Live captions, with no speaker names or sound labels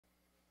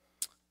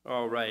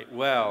All right,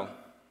 well,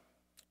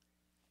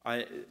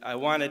 I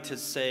wanted to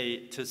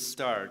say to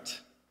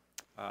start,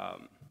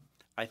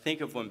 I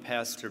think of when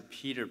Pastor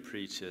Peter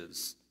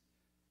preaches,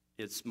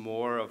 it's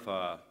more of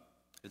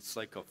it's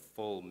like a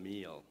full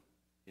meal,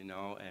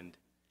 and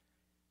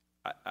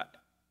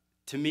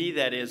to me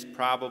that is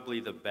probably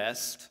the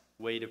best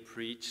way to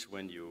preach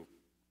when you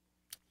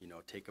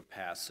take a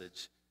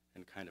passage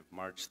and kind of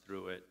march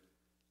through it.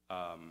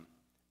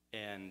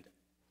 And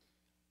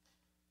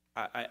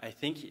I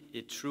think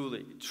it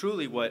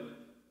truly what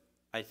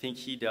I think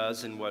he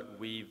does and what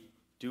we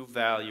do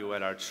value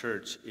at our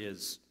church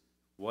is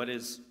what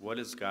is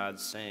God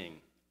saying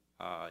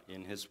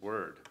in his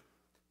word.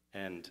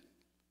 And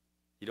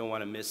you don't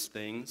want to miss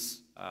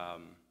things.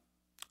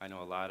 I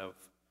know a lot of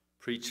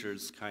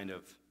preachers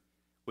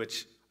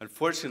which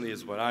unfortunately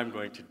is what I'm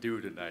going to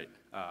do tonight.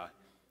 A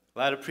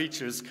lot of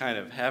preachers kind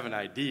of have an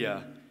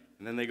idea,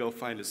 and then they go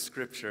find a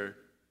scripture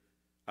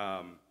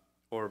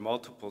or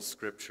multiple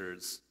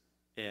scriptures,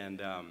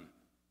 and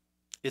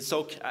it's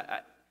okay.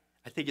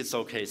 I think it's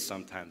okay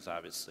sometimes,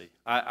 obviously.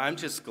 I'm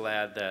just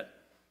glad that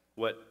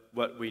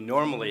what we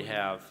normally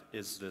have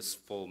is this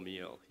full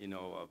meal,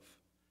 of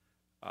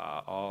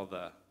all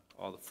the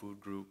food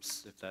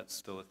groups, if that's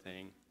still a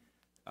thing,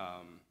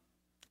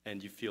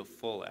 and you feel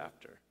full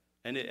after.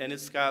 And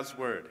it's God's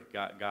word.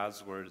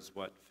 God's word is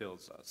what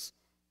fills us.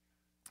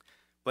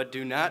 But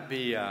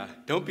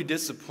don't be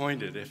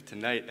disappointed if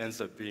tonight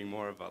ends up being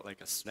more of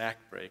a snack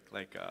break,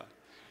 like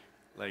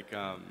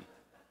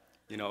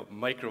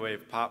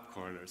microwave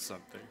popcorn or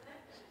something.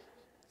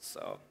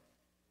 So,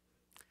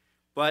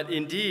 but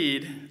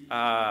indeed,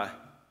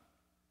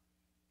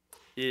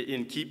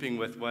 in keeping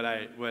with what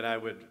I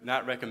would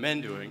not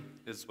recommend doing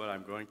is what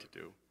I'm going to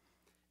do.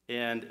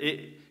 And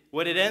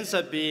what it ends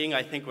up being,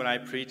 I think when I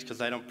preach,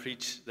 because I don't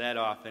preach that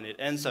often, it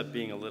ends up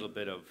being a little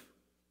bit of,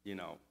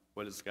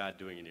 what is God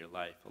doing in your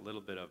life? A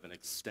little bit of an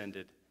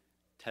extended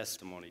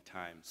testimony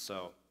time.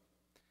 So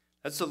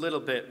that's a little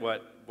bit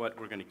what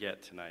we're going to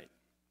get tonight.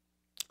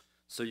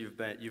 So you've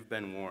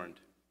been warned.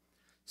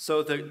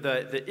 So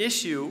the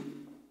issue,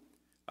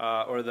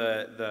 or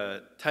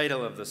the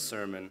title of the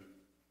sermon,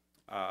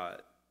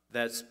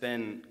 that's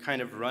been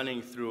kind of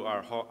running through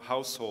our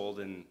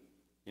household in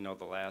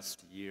the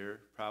last year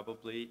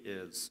probably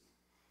is,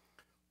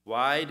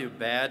 why do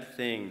bad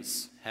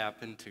things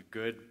happen to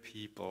good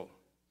people?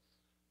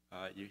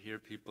 You hear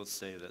people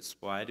say this.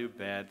 Why do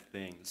bad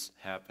things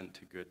happen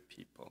to good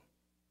people?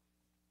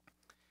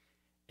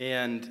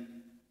 And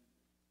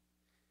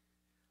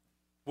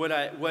what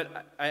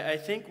I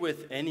think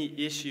with any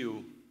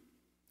issue,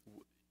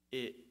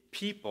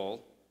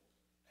 people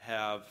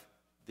have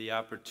the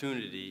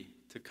opportunity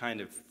to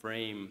kind of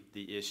frame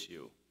the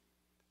issue.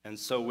 And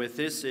so with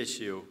this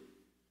issue,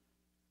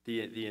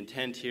 the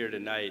intent here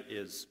tonight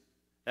is,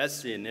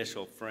 that's the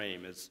initial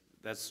frame,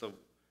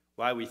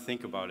 why we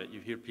think about it.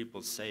 You hear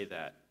people say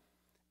that.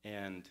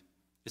 And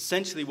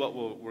essentially what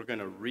we're going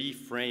to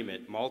reframe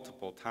it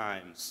multiple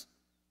times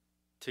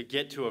to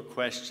get to a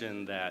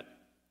question that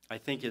I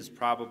think is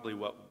probably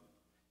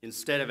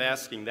instead of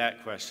asking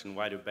that question,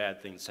 why do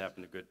bad things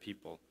happen to good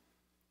people,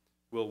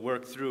 we'll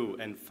work through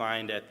and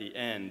find at the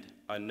end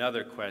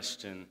another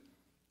question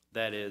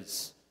that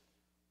is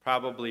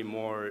probably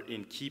more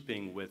in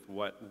keeping with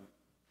what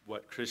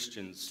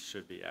Christians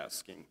should be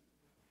asking.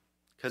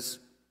 Because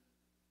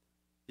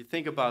you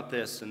think about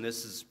this, and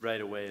this is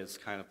right away is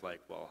kind of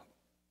like, well,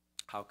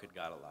 how could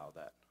God allow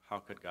that? How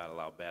could God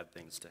allow bad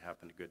things to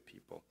happen to good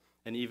people?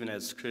 And even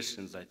as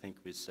Christians, I think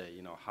we say,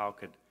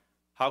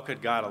 how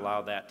could God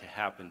allow that to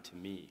happen to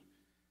me?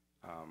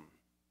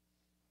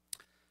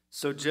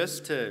 So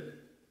just to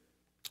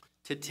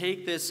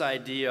take this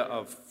idea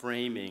of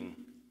framing,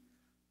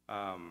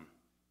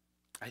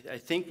 I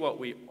think what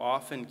we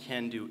often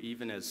can do,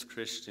 even as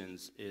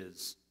Christians,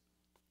 is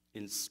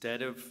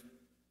instead of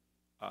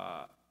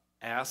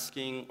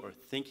asking or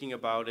thinking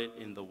about it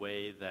in the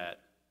way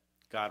that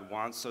God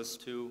wants us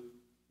to,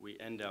 we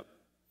end up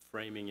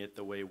framing it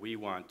the way we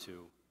want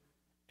to,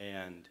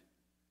 and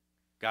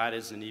God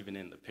isn't even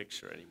in the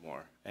picture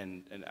anymore.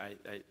 And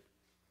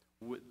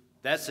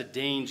that's a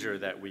danger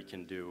that we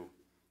can do,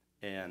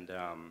 and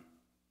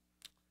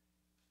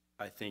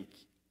I think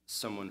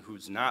someone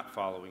who's not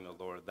following the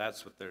Lord,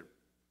 that's what they're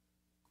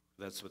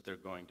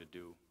going to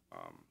do,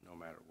 no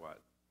matter what.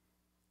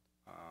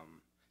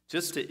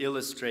 Just to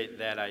illustrate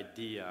that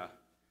idea,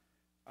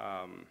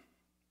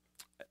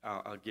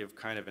 I'll give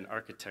kind of an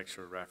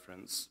architecture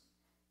reference.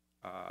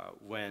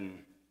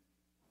 When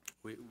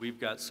we've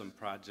got some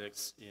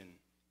projects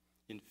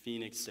in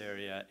Phoenix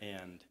area,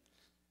 and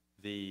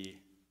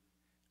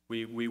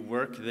we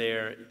work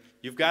there.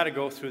 You've got to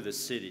go through the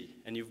city,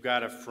 and you've got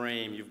to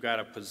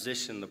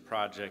position the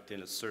project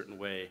in a certain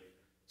way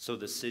so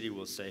the city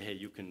will say, hey,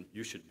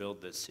 you should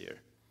build this here.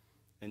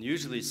 And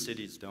usually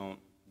cities don't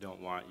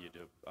want you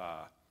to,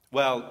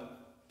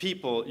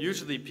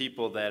 usually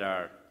people that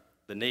are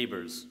the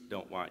neighbors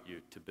don't want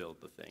you to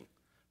build the thing.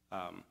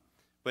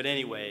 But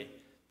anyway,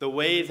 the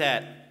way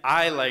that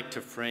I like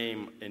to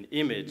frame an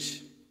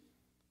image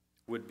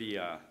would be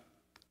a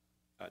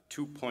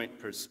two-point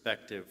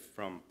perspective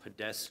from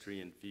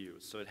pedestrian view.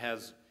 So it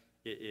has,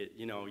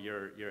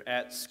 you're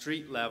at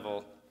street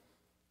level,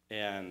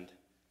 and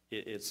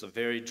it's a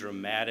very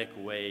dramatic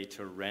way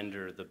to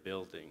render the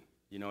building.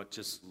 It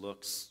just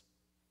looks,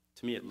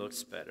 to me, it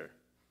looks better.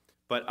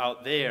 But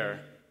out there,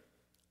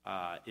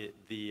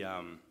 the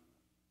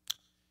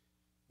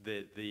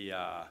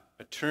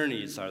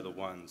attorneys are the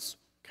ones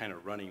kind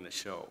of running the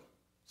show.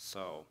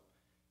 So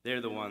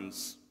they're the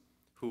ones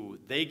who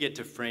they get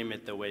to frame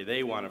it the way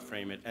they want to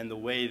frame it, and the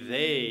way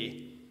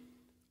they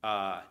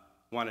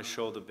want to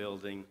show the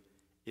building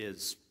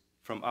is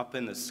from up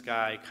in the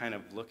sky, kind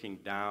of looking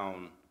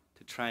down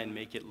to try and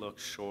make it look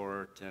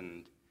short,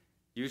 and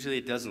usually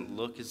it doesn't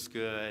look as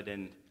good.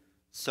 And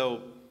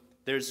so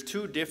there's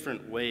two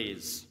different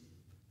ways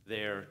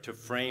there to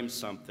frame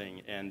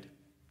something, and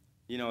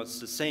it's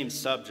the same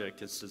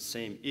subject, it's the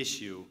same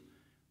issue,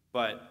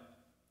 but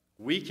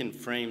we can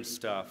frame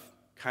stuff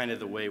kind of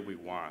the way we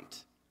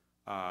want.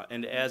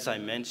 And as I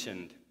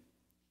mentioned,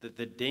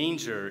 the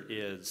danger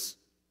is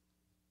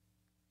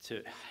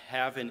to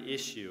have an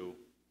issue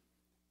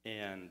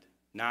and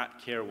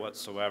not care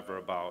whatsoever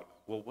about,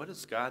 well, what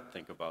does God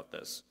think about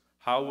this?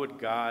 How would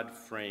God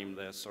frame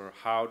this, or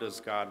how does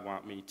God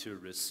want me to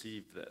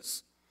receive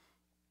this?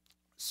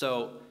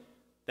 So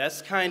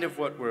that's kind of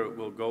what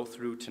we'll go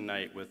through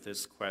tonight with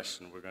this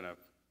question.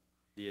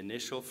 The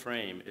initial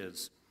frame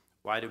is,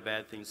 why do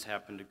bad things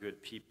happen to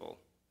good people?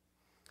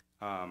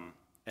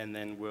 And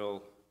then we're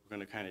going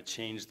to kind of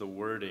change the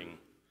wording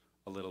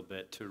a little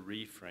bit to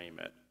reframe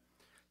it.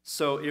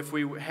 So if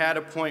we had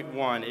a point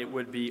one, it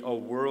would be a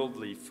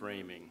worldly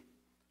framing.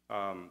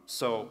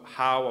 So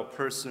how a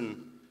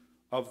person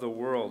of the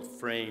world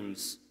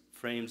frames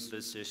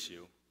this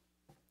issue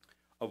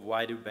of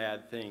why do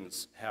bad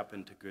things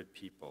happen to good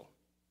people.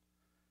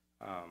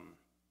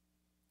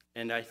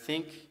 And I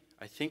think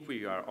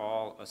we are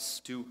all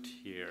astute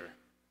here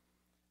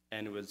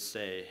and would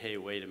say, hey,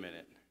 wait a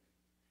minute.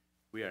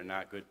 We are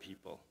not good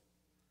people.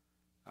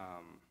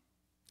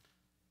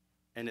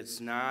 And it's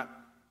not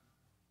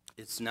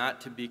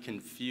to be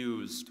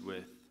confused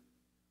with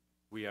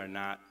we are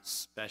not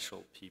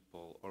special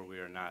people or we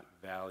are not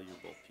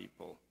valuable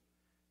people.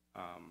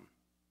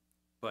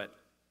 But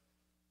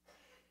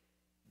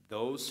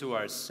those who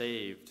are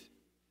saved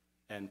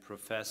and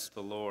profess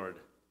the Lord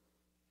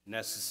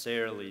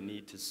necessarily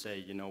need to say,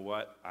 you know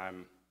what,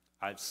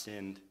 I've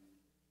sinned.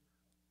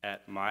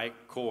 At my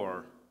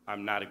core,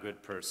 I'm not a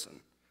good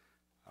person.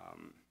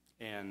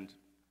 And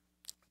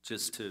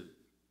just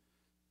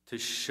to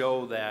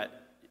show that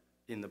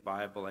in the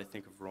Bible, I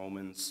think of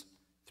Romans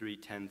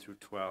 3:10 through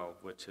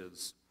 12, which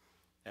is,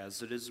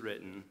 as it is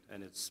written,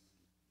 and it's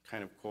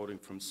kind of quoting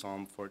from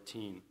Psalm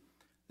 14,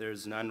 there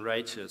is none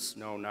righteous,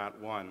 no, not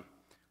one.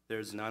 There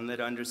is none that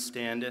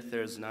understandeth,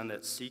 there is none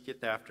that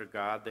seeketh after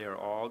God. They are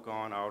all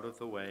gone out of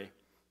the way.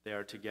 They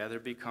are together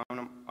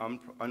become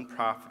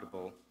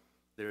unprofitable.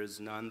 There is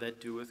none that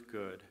doeth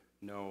good,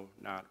 no,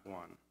 not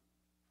one.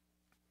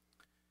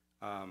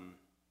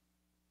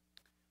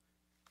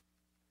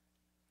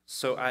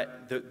 So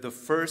the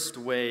first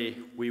way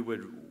we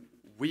would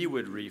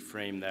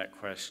reframe that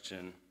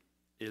question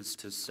is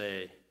to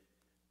say,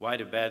 why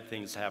do bad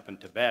things happen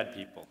to bad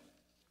people?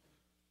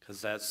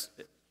 Because that's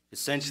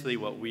essentially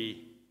what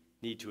we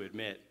need to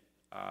admit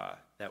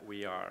that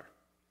we are.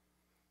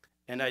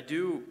 And I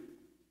do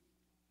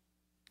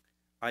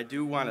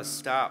want to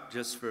stop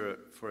just for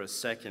a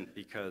second,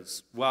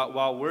 because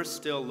while we're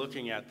still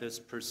looking at this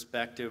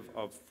perspective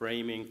of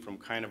framing from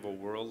kind of a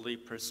worldly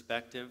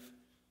perspective,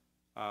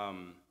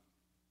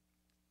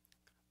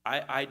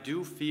 I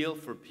do feel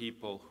for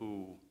people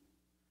who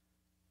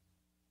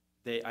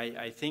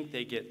I think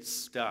they get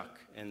stuck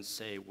and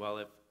say, well,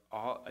 if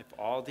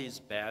all these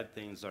bad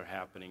things are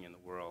happening in the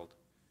world,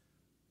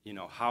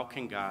 how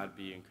can God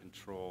be in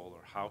control,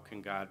 or how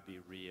can God be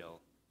real?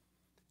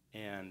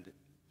 And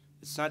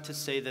it's not to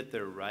say that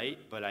they're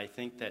right, but I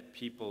think that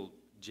people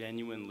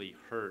genuinely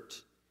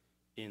hurt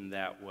in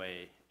that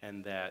way,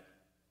 and that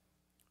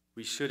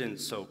we shouldn't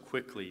so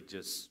quickly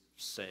just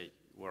say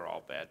we're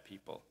all bad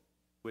people,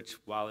 which,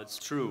 while it's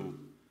true,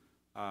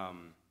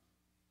 on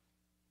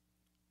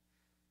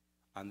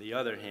the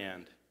other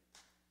hand,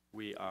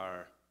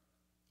 we're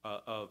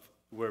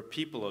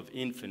people of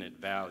infinite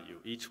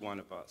value, each one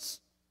of us,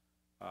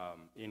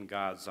 in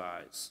God's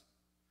eyes.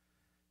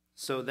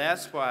 So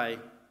that's why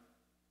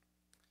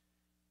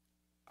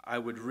I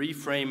would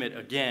reframe it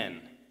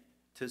again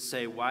to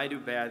say, why do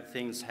bad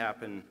things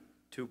happen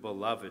to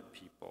beloved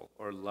people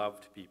or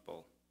loved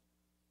people?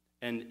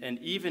 And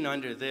even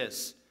under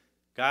this,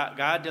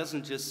 God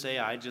doesn't just say,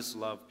 I just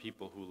love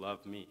people who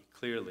love me.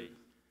 Clearly,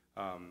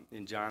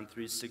 in John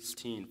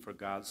 3:16, for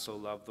God so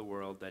loved the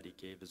world that he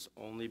gave his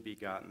only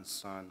begotten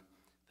Son,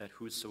 that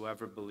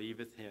whosoever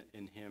believeth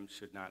in him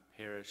should not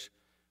perish,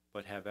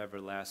 but have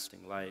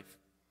everlasting life.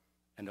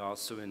 And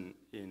also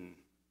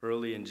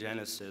early in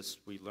Genesis,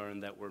 we learn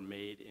that we're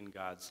made in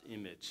God's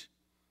image.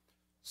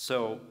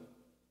 So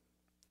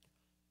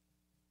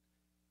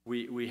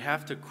we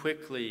have to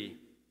quickly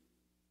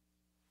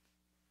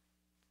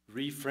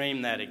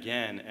reframe that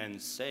again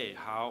and say,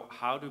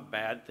 how do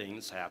bad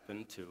things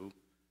happen to,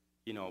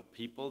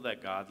 people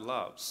that God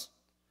loves?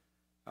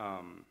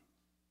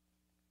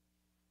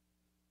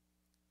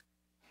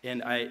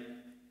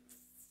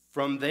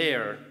 From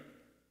there,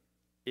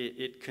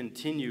 it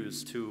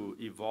continues to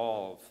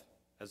evolve,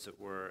 as it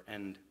were,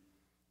 and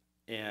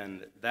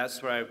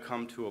that's where I've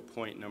come to a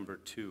point number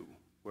 2,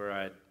 where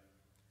I'd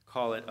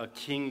call it a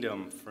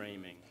kingdom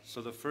framing.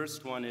 So the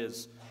first one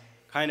is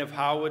kind of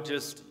how would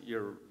just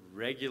your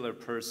regular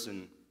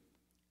person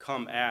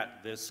come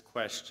at this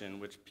question,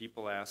 which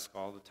people ask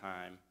all the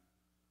time.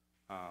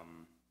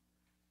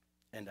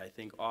 And I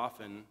think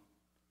often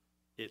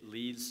it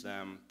leads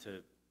them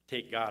to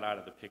take God out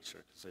of the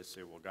picture, because they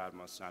say, well, God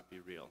must not be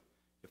real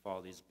if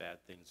all these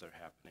bad things are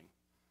happening.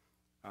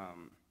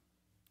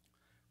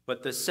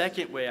 But the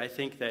second way I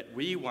think that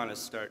we want to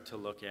start to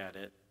look at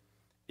it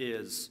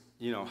is,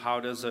 how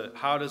does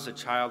a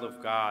child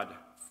of God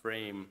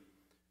frame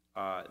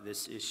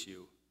this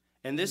issue?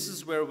 And this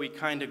is where we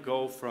kind of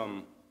go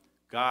from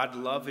God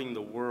loving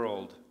the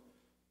world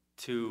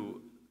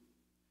to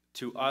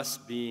us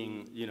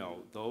being,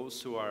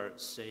 those who are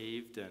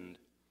saved and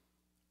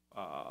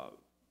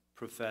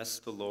profess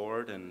the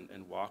Lord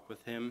and walk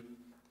with Him.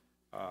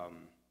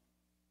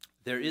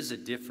 There is a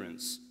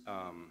difference,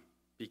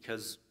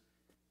 because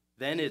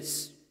then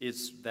it's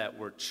that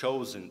we're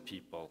chosen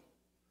people.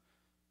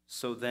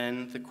 So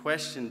then the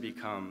question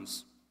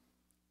becomes,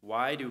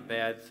 why do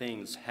bad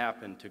things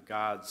happen to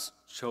God's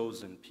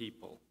chosen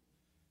people?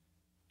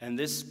 And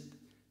this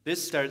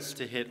starts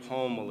to hit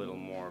home a little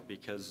more,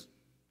 because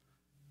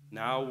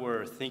now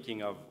we're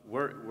thinking of,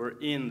 we're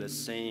in the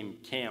same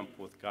camp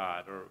with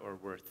God, or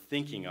we're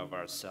thinking of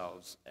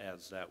ourselves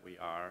as that we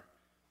are,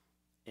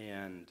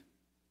 and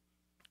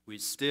we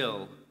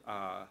still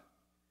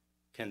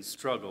can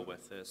struggle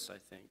with this, I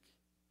think.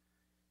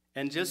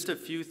 And just a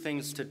few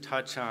things to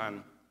touch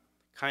on,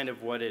 kind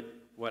of what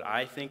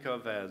I think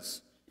of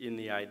as in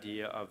the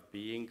idea of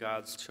being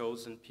God's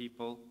chosen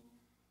people.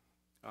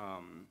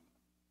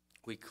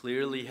 We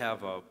clearly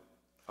have a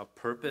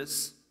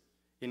purpose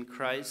in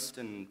Christ,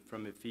 and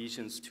from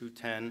Ephesians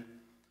 2:10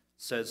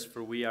 says,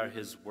 "For we are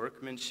His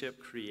workmanship,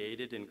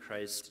 created in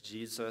Christ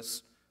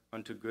Jesus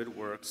unto good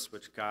works,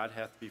 which God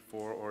hath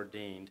before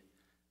ordained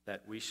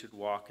that we should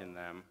walk in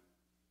them."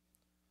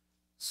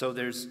 So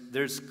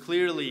there's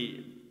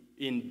clearly,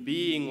 in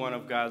being one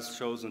of God's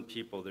chosen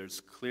people,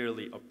 there's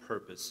clearly a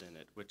purpose in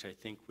it, which I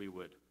think we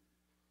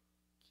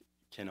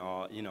can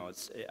all,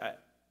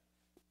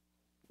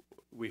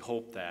 we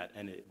hope that,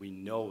 and we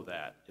know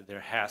that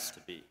there has to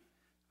be.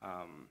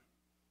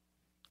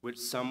 Which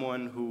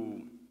someone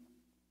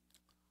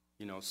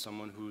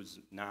who's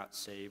not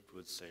saved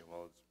would say,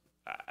 well,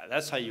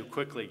 that's how you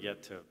quickly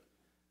get to,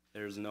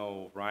 there's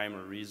no rhyme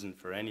or reason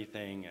for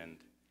anything,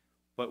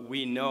 but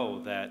we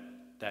know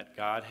that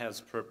God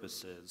has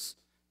purposes,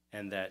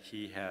 and that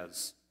He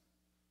has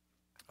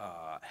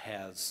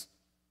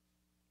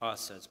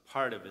us as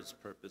part of His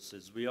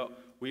purposes.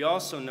 We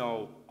also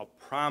know a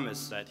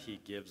promise that He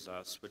gives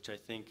us, which I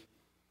think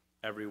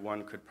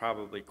everyone could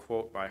probably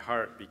quote by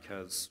heart,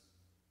 because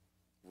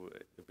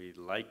we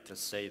like to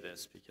say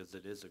this because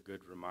it is a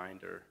good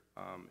reminder,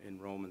 in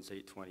Romans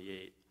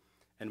 8:28.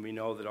 "And we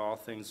know that all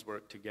things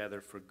work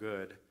together for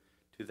good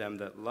to them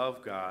that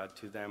love God,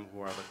 to them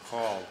who are the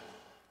called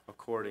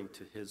according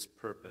to His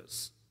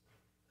purpose."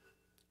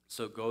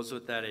 So it goes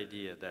with that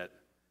idea that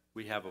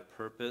we have a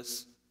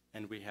purpose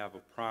and we have a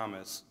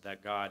promise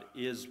that God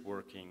is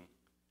working.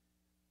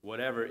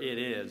 Whatever it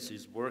is,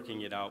 He's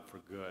working it out for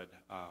good.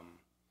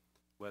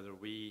 Whether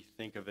we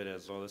think of it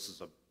as, oh, this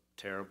is a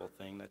terrible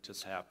thing that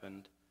just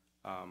happened,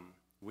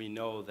 we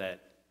know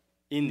that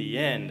in the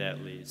end,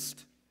 at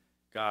least,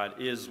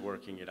 God is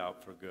working it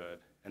out for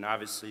good. And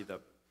obviously the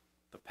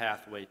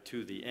pathway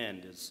to the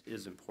end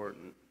is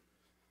important.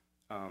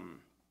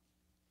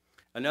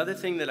 Another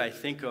thing that I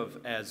think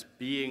of as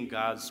being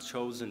God's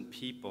chosen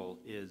people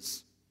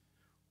is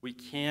we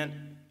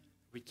can't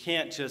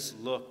just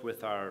look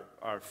with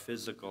our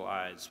physical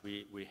eyes.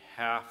 We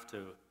have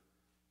to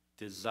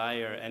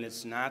desire, and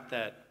it's not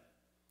that,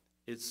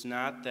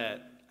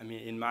 I mean,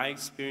 in my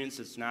experience,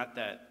 it's not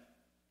that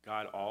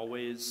God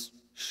always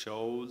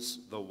shows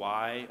the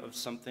why of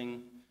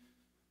something,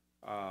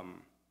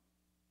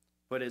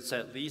 but it's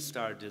at least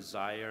our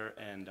desire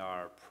and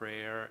our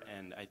prayer,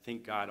 and I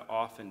think God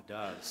often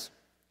does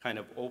kind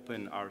of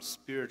open our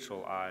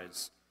spiritual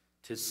eyes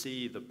to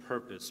see the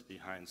purpose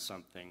behind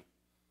something.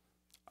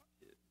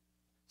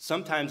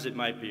 Sometimes it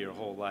might be your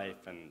whole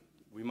life, and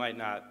we might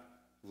not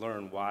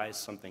learn why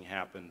something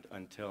happened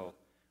until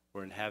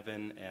we're in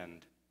heaven,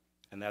 and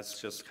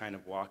that's just kind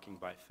of walking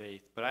by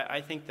faith. But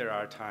I think there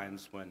are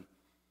times when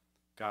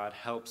God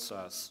helps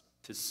us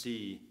to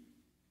see,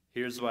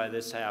 here's why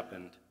this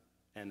happened,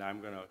 and I'm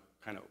going to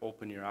kind of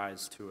open your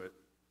eyes to it.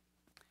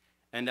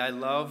 And I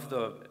love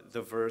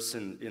the verse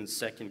in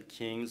 2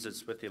 Kings.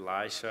 It's with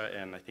Elisha,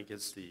 and I think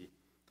it's the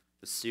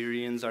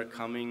Syrians are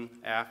coming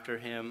after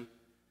him.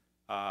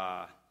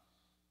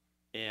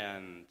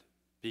 And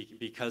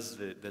because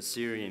the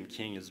Syrian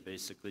king is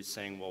basically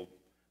saying, well,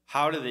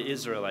 how do the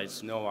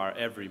Israelites know our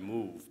every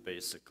move,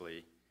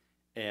 basically?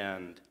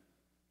 And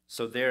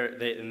so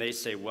they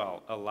say,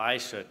 well,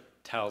 Elisha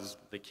tells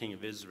the king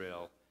of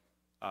Israel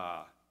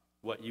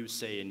what you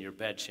say in your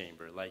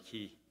bedchamber. Like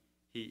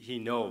he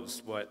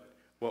knows what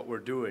we're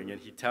doing, and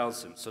he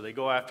tells him. So they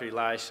go after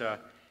Elisha,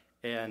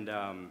 and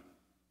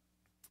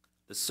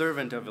the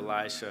servant of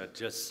Elisha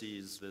just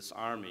sees this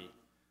army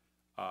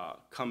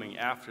coming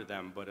after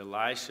them, but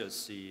Elisha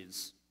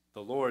sees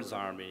the Lord's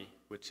army,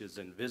 which is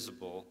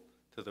invisible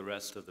to the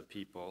rest of the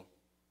people.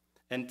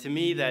 And to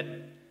me, that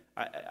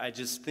I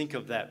just think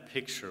of that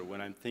picture when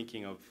I'm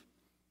thinking of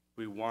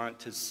we want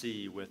to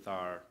see with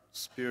our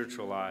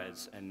spiritual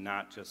eyes and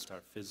not just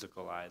our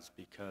physical eyes,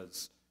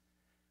 because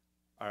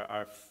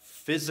our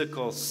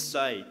physical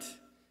sight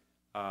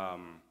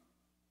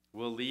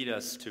will lead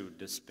us to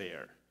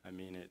despair. I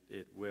mean,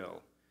 it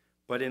will.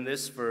 But in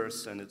this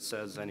verse, and it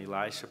says, and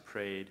Elisha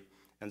prayed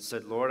and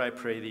said, Lord, I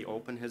pray thee,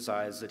 open his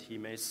eyes that he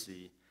may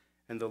see.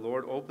 And the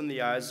Lord opened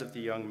the eyes of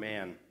the young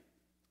man,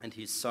 and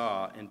he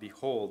saw, and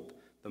behold,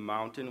 the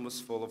mountain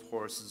was full of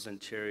horses and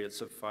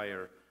chariots of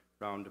fire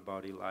round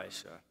about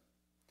Elisha.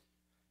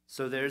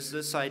 So there's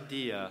this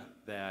idea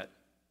that,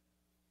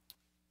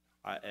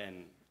 I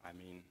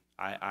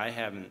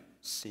haven't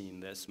seen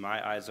this.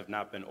 My eyes have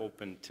not been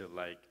opened to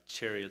like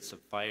chariots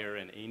of fire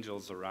and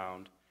angels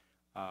around.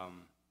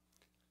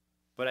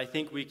 But I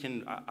think we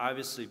can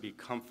obviously be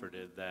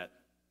comforted that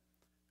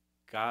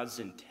God's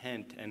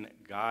intent, and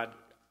God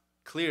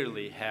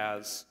clearly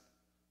has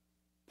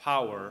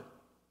power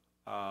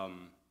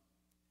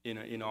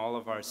in all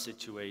of our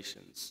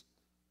situations,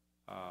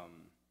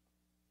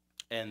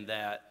 and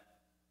that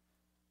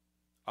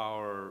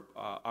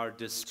our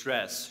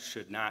distress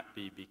should not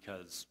be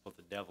because, well,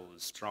 the devil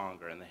is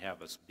stronger and they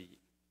have us beat.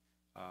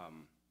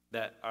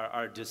 That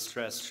our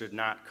distress should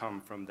not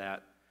come from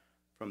that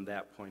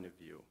point of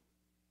view.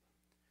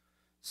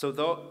 So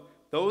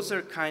those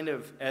are kind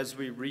of, as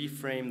we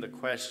reframe the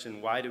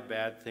question, why do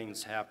bad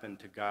things happen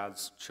to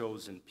God's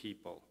chosen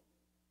people?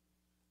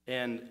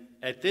 And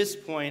at this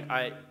point,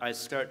 I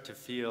start to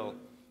feel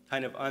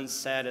kind of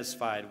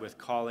unsatisfied with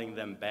calling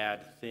them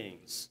bad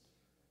things,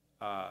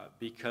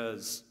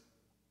 because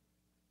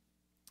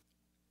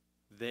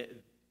they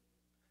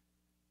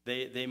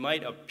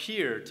might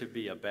appear to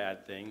be a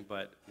bad thing,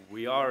 but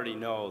we already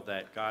know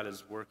that God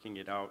is working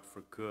it out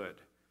for good.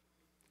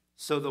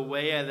 So the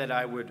way that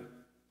I would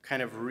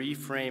kind of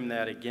reframe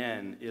that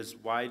again is,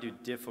 why do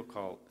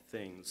difficult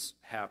things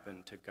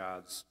happen to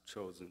God's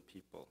chosen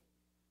people?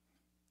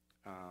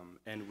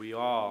 And we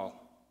all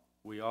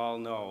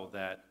know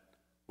that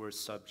we're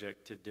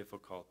subject to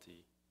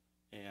difficulty,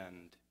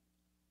 and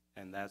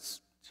that's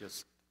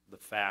just the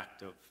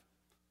fact of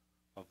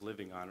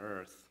living on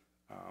earth,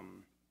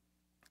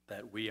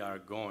 that we are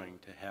going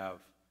to have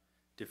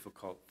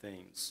difficult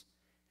things.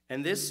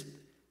 And this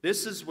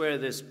is where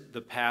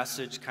the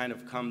passage kind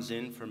of comes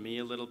in for me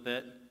a little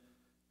bit.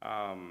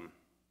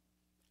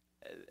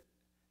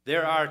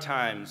 There are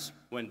times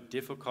when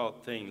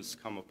difficult things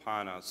come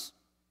upon us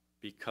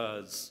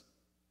because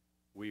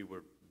we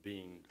were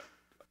being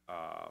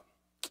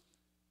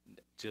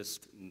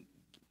just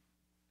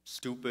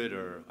stupid,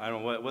 or I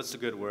don't know, what's the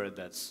good word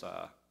that's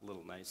a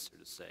little nicer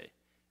to say?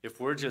 If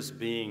we're just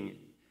being,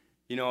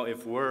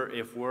 if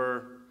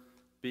we're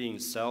being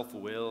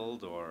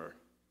self-willed, or,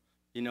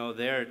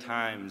 there are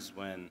times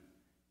when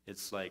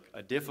it's like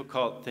a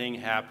difficult thing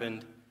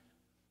happened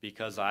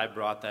because I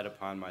brought that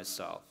upon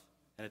myself.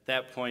 And at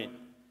that point,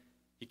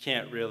 you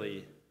can't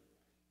really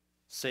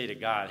say to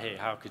God, hey,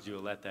 how could you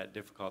let that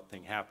difficult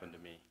thing happen to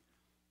me?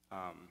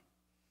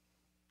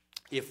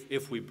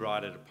 If we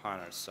brought it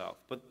upon ourselves.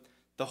 But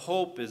the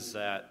hope is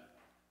that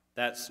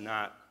that's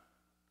not,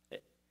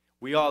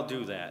 we all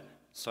do that,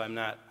 so I'm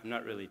not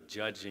really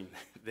judging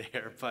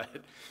there, but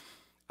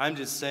I'm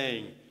just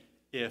saying,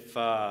 if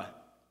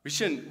we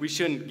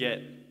shouldn't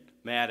get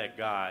mad at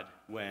God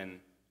when,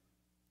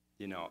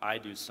 I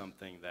do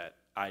something that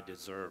I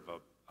deserve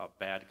a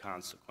bad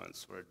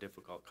consequence or a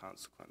difficult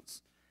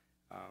consequence.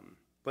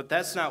 But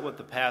that's not what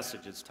the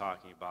passage is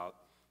talking about.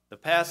 The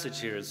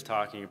passage here is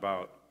talking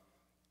about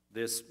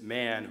this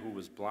man who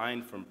was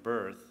blind from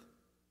birth,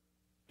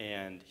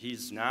 and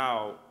he's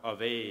now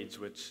of age,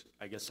 which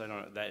I guess I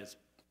don't know, that is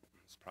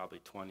it's probably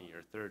 20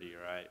 or 30,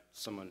 or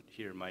someone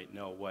here might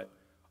know what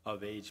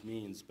of age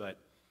means, but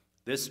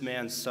this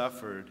man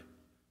suffered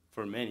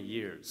for many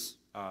years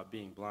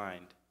being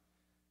blind.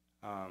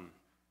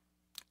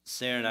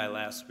 Sarah and I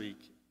last week,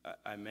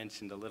 I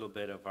mentioned a little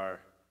bit of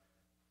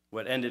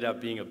what ended up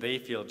being a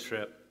Bayfield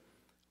trip.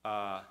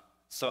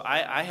 So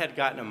I had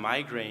gotten a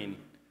migraine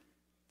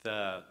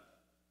the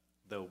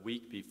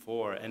week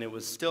before, and it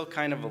was still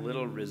kind of a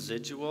little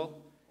residual.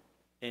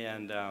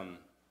 And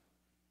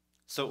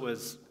so it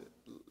was,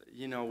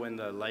 when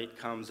the light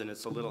comes and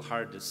it's a little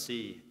hard to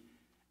see.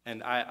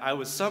 And I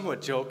was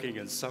somewhat joking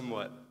and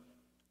somewhat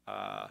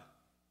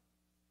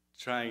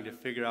trying to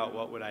figure out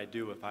what would I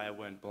do if I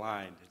went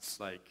blind. It's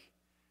like,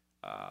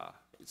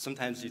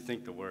 sometimes you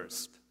think the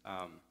worst.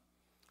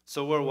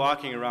 So we're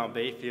walking around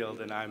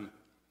Bayfield, and I'm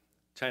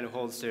trying to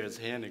hold Sarah's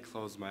hand and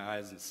close my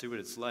eyes and see what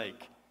it's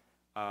like.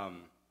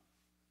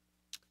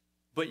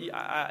 But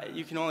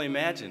you can only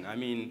imagine. I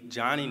mean,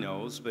 Johnny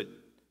knows, but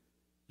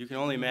you can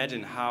only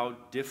imagine how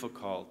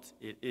difficult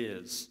it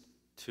is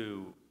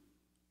to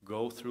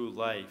go through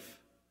life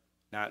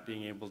not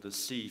being able to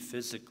see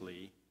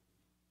physically,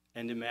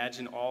 and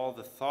imagine all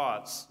the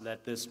thoughts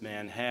that this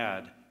man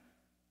had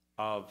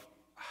of,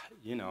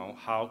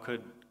 how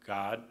could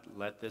God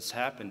let this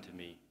happen to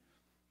me?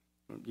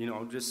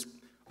 Just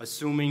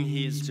assuming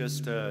he's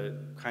just a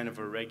kind of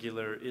a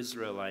regular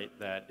Israelite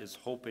that is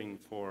hoping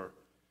for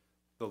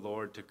the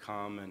Lord to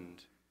come,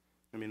 and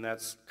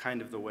that's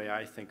kind of the way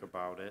I think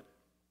about it.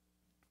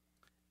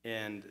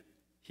 And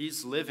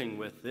he's living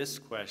with this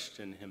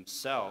question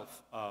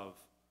himself of,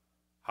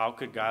 how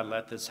could God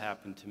let this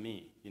happen to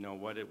me?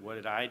 What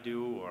did I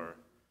do?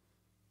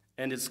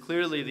 And it's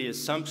clearly the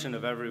assumption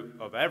of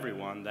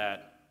everyone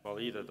that,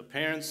 well, either the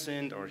parents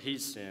sinned or he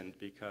sinned,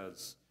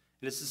 because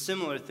and it's a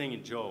similar thing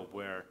in Job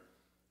where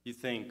you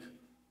think,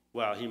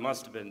 well, he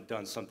must have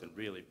done something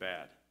really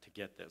bad to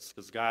get this,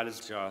 because God is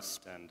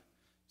just, and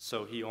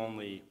so he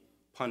only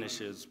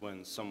punishes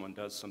when someone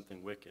does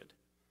something wicked.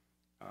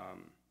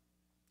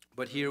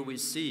 But here we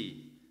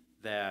see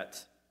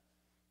that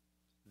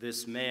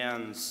this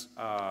man's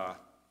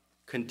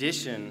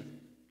condition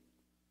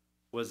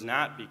was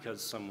not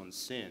because someone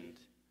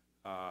sinned.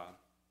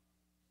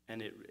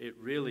 And it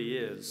really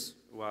is,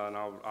 well, and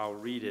I'll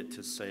read it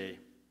to say,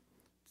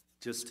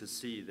 just to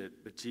see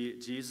that, but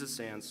Jesus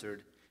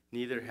answered,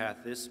 neither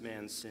hath this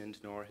man sinned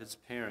nor his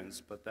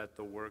parents, but that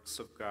the works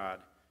of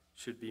God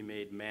should be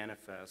made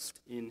manifest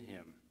in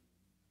him.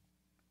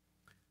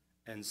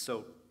 And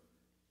so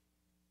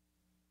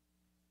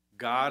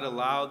God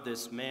allowed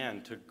this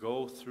man to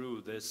go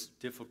through this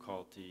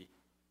difficulty,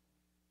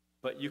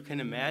 but you can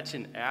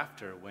imagine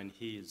after, when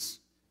he's,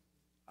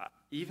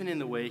 even in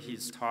the way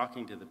he's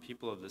talking to the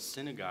people of the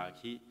synagogue,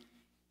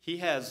 he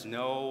has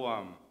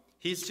no,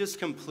 he's just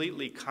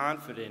completely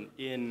confident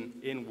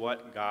in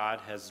what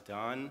God has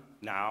done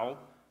now.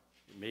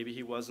 Maybe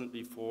he wasn't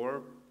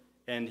before,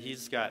 and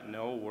he's got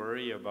no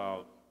worry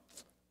about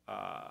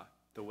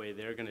the way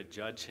they're going to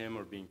judge him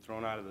or being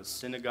thrown out of the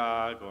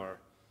synagogue, or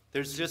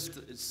there's just,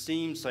 it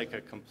seems like a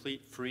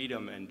complete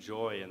freedom and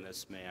joy in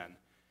this man,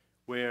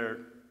 where,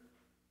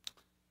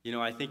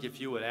 I think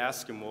if you would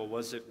ask him, well,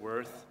 was it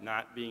worth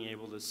not being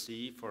able to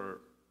see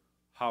for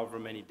however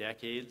many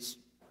decades?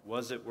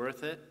 Was it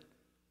worth it?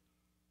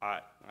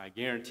 I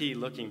guarantee,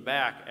 looking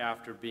back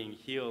after being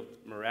healed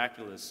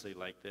miraculously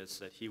like this,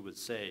 that he would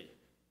say,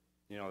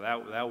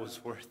 that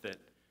was worth it,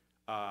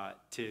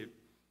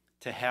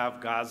 to have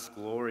God's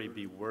glory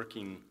be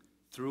working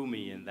through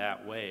me in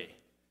that way.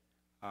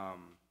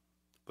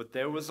 But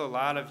there was a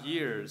lot of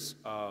years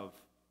of,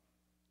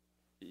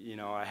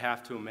 I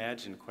have to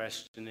imagine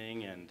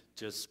questioning and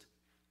just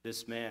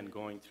this man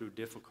going through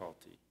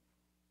difficulty.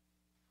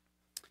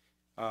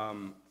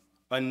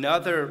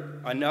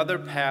 Another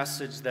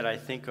passage that I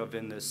think of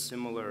in this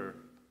similar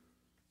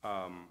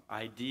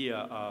idea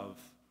of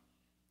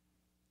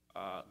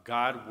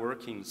God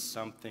working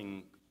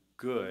something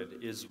good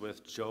is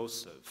with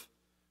Joseph.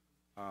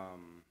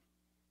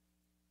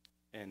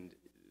 And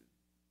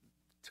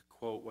to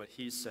quote what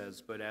he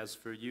says, but as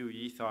for you,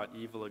 ye thought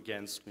evil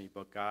against me,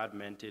 but God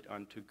meant it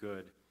unto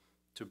good,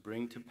 to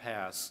bring to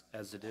pass,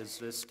 as it is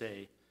this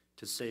day,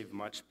 to save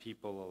much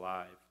people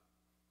alive.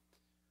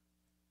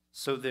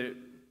 So that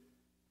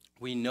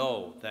we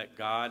know that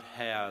God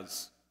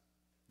has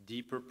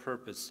deeper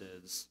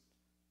purposes,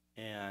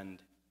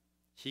 and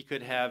he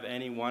could have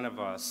any one of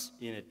us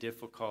in a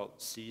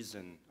difficult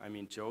season.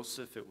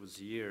 Joseph, it was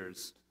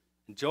years.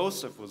 And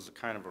Joseph was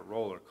kind of a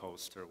roller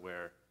coaster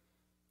where,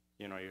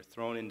 you're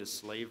thrown into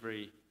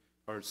slavery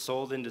or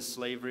sold into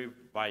slavery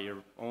by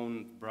your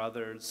own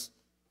brothers,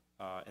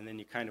 and then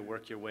you kind of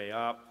work your way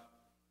up,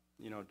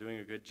 doing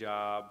a good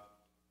job.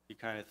 You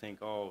kind of think,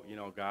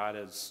 God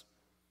is,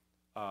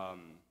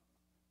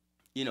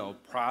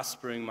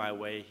 prospering my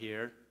way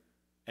here,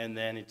 and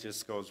then it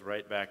just goes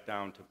right back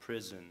down to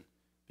prison,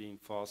 being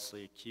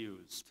falsely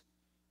accused.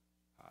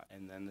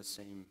 And then the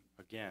same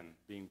again,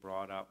 being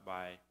brought up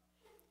by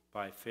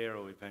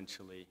Pharaoh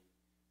eventually.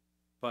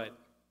 But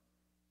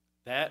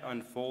that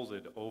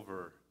unfolded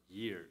over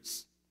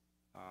years.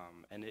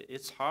 And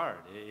it's hard.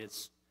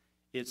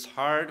 It's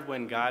hard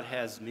when God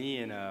has me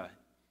in a,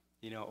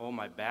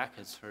 my back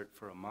has hurt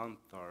for a month,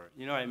 or,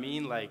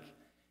 like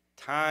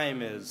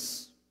time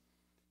is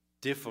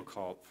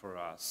difficult for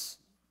us.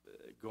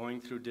 Going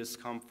through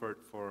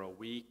discomfort for a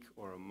week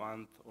or a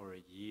month or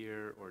a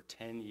year or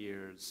 10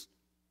 years,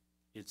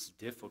 it's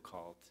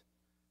difficult.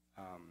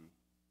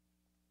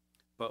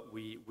 But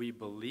we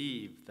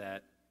believe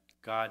that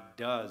God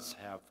does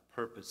have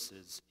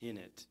purposes in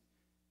it.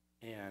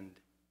 And,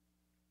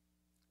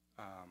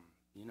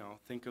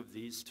 think of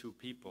these two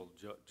people.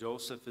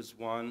 Joseph is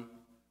one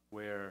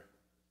where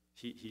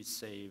he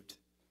saved,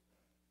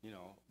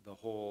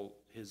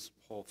 his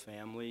whole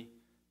family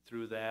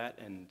through that,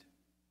 and,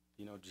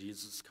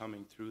 Jesus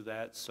coming through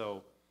that.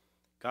 So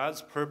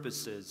God's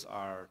purposes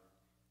are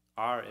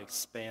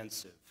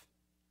expansive,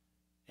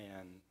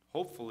 and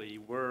hopefully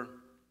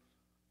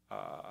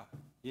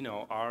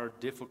our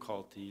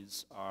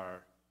difficulties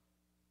are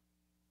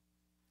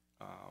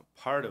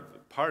part of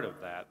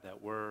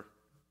that we're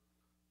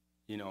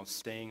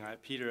staying.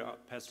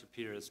 Pastor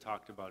Peter has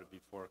talked about it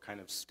before, kind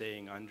of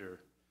staying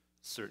under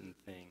certain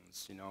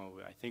things.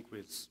 I think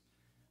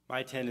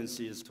my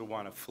tendency is to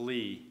want to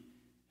flee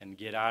and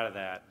get out of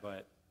that,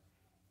 but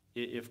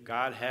if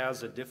God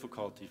has a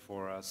difficulty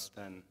for us,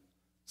 then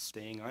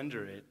staying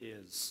under it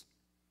is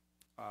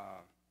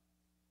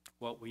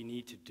what we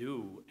need to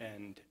do,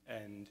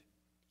 and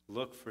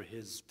look for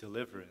his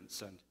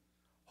deliverance. And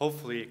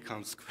hopefully it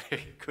comes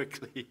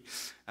quickly.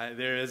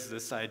 There is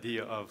this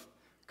idea of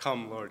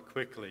come, Lord,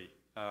 quickly,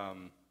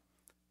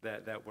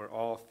 that we're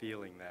all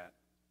feeling that.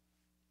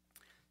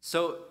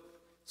 So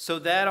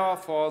that all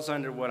falls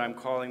under what I'm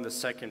calling the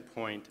second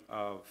point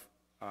of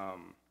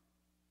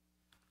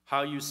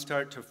how you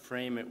start to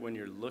frame it when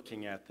you're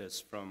looking at this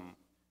from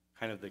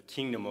kind of the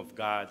kingdom of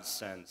God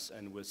sense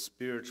and with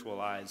spiritual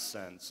eyes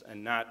sense,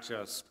 and not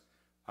just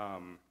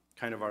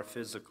kind of our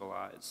physical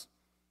eyes.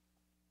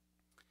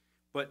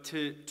 But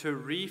to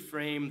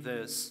reframe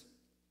this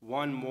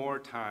one more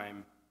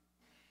time,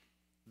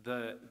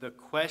 the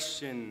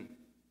question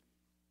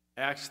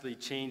actually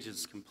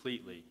changes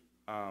completely.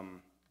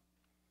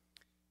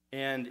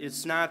 And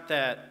it's not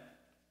that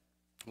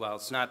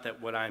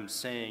what I'm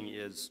saying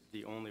is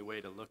the only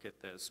way to look at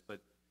this,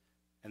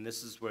 and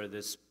this is where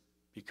this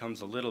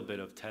becomes a little bit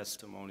of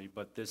testimony,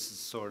 but this is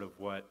sort of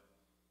what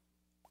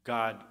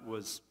God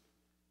was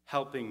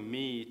helping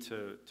me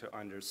to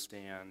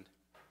understand.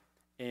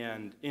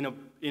 And in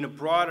a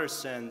broader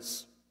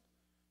sense,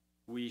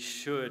 we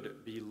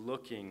should be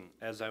looking,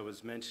 as I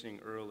was mentioning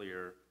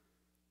earlier,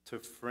 to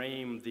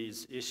frame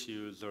these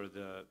issues or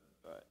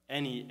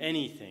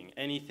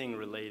anything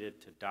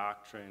related to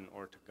doctrine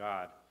or to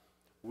God.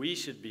 We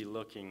should be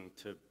looking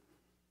to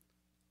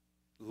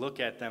look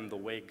at them the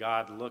way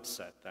God looks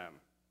at them.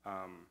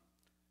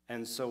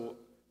 And so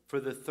for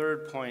the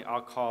third point,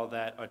 I'll call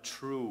that a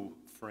true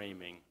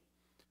framing,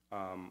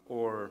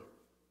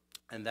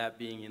 and that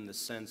being in the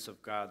sense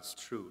of God's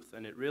truth.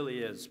 And it really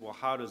is, well,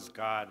 how does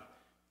God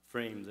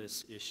frame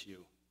this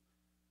issue?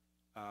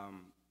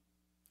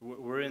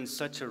 We're in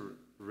such a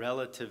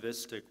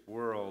relativistic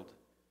world,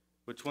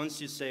 which once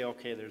you say,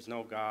 okay, there's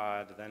no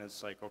God, then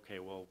it's like, okay,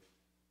 well,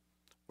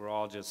 we're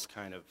all just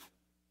kind of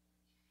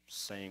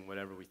saying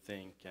whatever we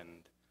think,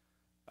 and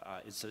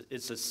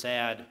it's a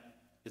sad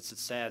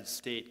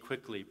state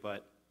quickly.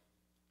 But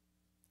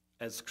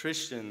as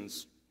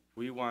Christians,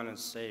 we want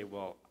to say,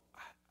 well,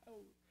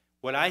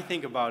 what I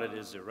think about it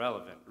is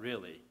irrelevant,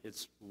 really.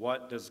 It's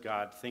what does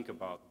God think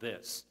about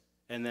this?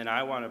 And then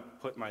I want to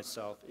put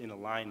myself in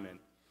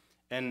alignment.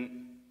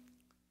 And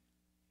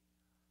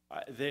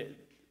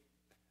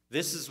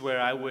this is where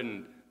I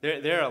wouldn't.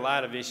 There are a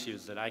lot of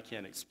issues that I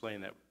can't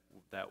explain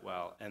that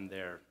well, and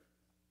they're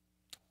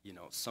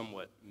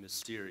somewhat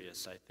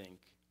mysterious. I think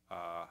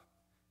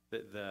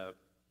the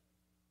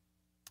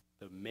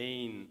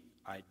main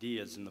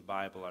ideas in the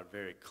Bible are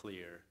very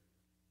clear,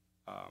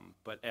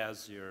 but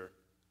as you're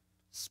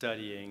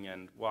studying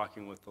and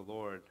walking with the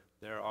Lord,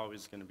 there are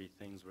always going to be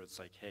things where it's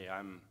like, hey,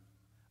 I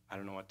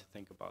don't know what to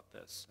think about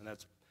this, and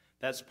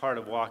that's part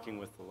of walking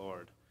with the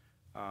Lord.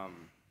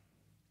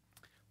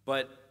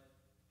 But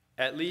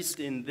at least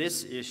in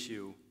this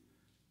issue,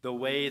 the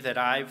way that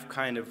I've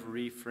kind of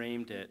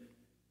reframed it,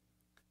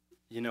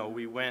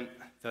 we went,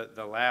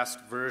 the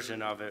last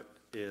version of it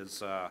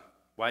is,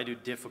 why do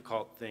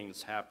difficult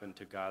things happen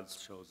to God's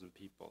chosen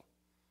people?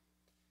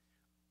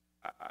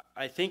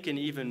 I think an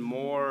even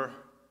more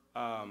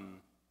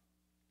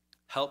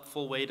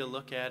helpful way to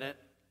look at it,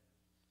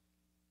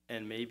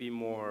 and maybe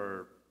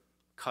more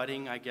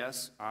cutting, I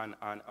guess, on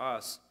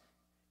us,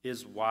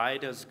 is why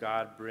does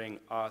God bring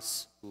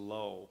us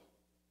low?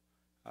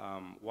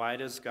 Why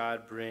does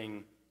God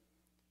bring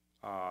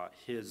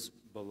his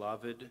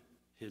beloved,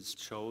 his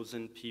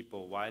chosen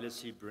people, why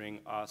does he bring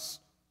us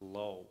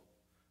low?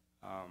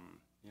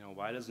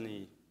 Why doesn't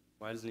he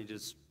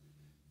just,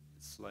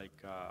 it's like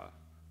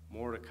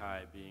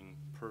Mordecai being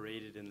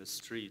paraded in the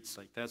streets.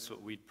 Like, that's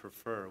what we'd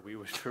prefer. We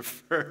would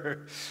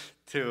prefer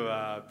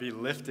to be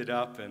lifted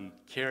up and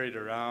carried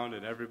around,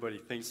 and everybody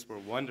thinks we're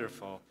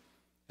wonderful.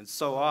 And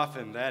so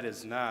often that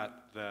is not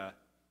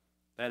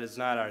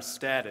our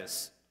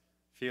status.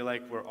 I feel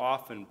like we're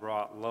often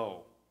brought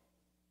low.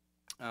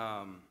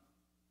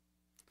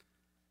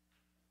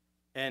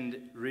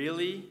 And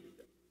really,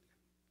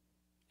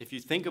 if you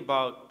think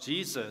about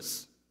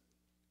Jesus,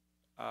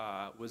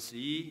 was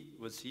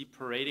he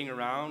parading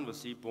around?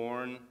 Was he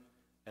born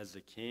as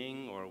a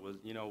king, or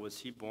was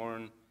he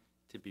born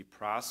to be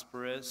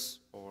prosperous,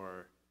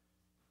 or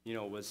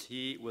was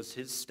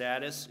his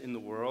status in the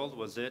world,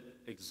 was it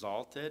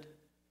exalted?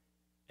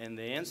 And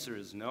the answer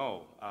is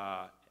no.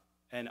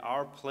 And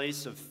our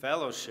place of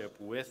fellowship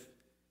with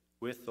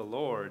the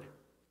Lord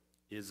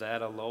is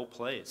at a low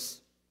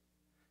place.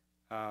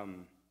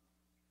 And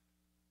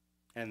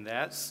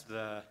that's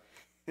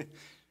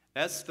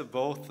That's the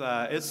both.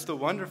 It's the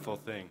wonderful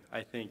thing.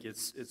 I think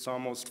it's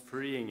almost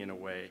freeing in a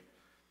way.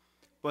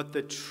 But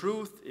the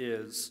truth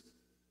is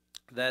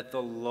that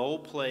the low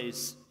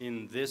place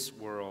in this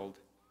world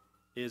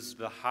is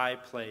the high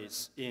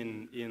place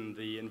in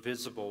the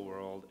invisible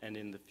world and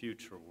in the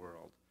future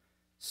world.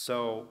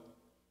 So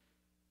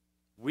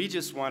we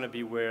just want to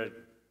be where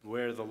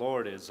the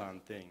Lord is on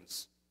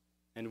things.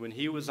 And when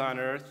he was on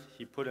earth,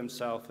 he put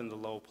himself in the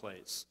low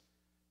place.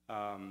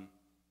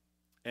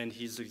 And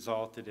he's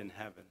exalted in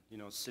heaven,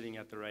 sitting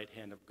at the right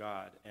hand of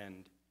God.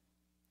 And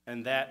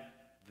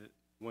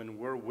when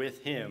we're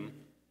with him,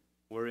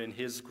 we're in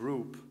his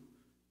group,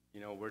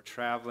 we're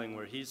traveling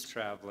where he's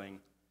traveling,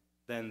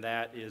 then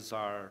that is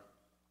our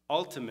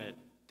ultimate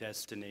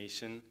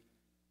destination,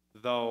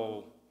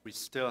 though we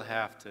still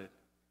have to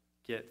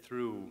get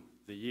through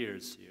the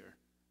years here.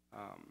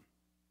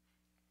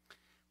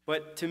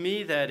 But to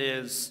me, that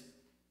is,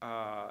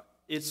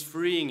 it's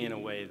freeing in a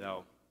way,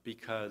 though,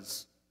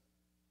 because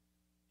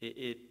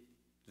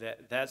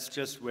that's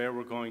just where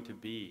we're going to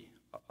be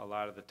a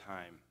lot of the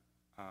time.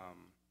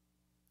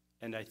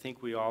 And I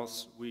think we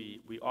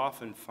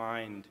often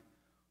find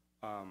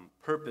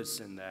purpose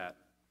in that.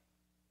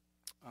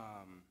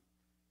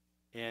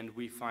 And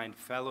we find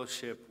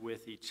fellowship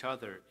with each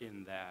other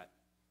in that.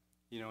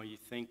 You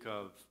think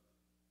of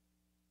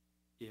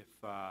if,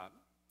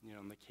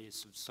 in the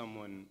case of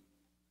someone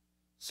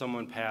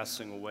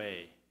passing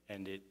away,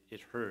 and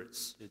it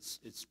hurts,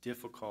 it's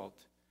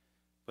difficult,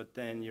 but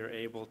then you're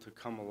able to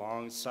come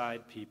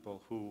alongside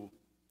people who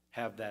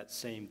have that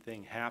same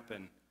thing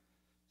happen.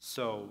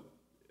 So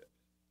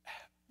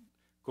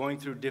going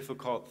through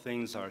difficult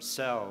things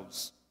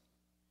ourselves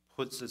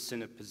puts us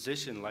in a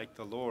position like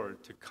the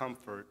Lord to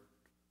comfort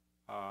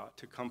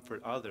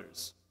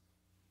others.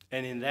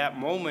 And in that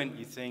moment,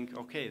 you think,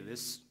 okay,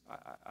 this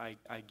I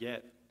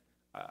get.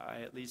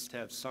 I at least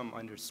have some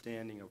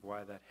understanding of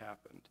why that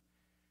happened.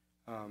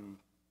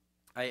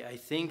 I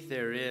think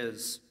there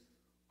is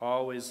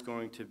always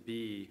going to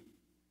be,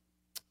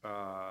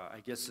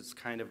 I guess it's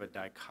kind of a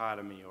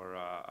dichotomy, or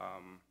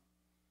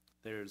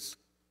there's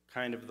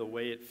kind of the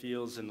way it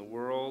feels in the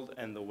world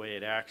and the way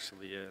it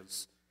actually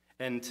is.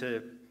 And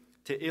to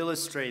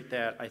illustrate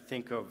that, I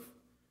think of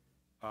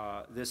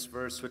this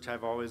verse, which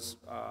I've always,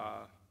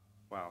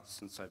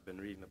 since I've been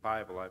reading the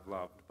Bible, I've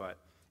loved, but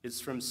it's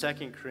from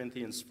 2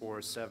 Corinthians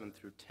 4, 7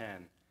 through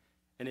 10.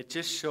 And it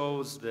just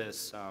shows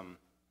this,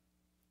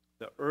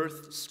 the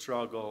earth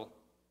struggle,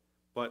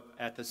 but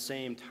at the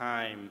same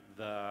time,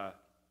 the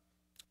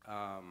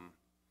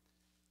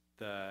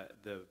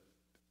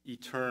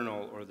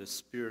eternal or the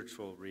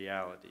spiritual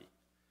reality.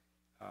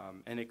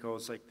 And it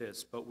goes like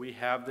this: "But we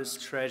have this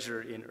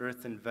treasure in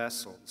earthen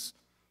vessels,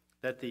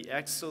 that the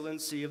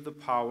excellency of the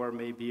power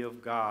may be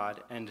of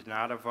God and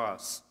not of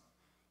us.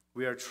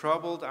 We are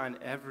troubled on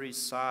every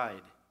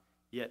side,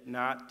 yet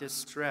not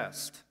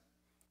distressed.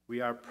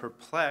 We are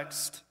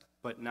perplexed,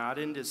 but not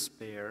in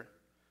despair,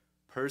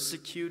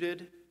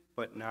 persecuted,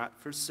 but not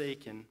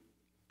forsaken,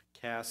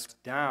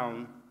 cast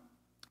down,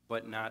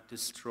 but not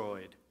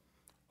destroyed,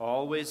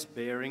 always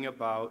bearing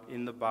about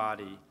in the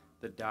body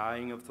the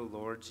dying of the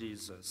Lord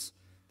Jesus,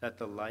 that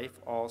the life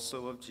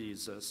also of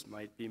Jesus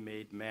might be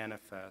made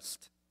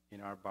manifest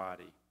in our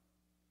body."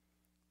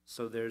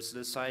 So there's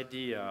this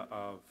idea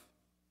of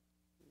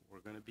we're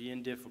going to be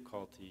in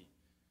difficulty,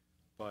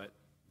 but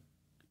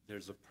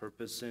there's a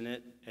purpose in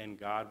it, and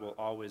God will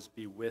always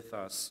be with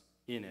us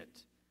in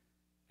it.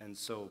 And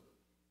so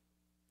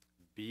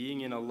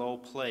being in a low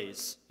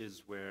place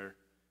is where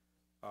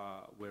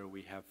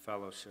we have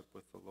fellowship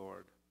with the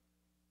Lord.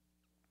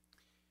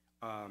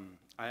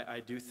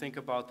 I do think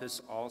about this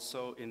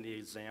also in the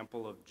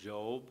example of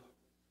Job.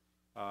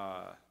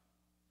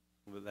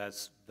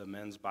 That's the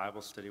men's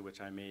Bible study, which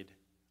I made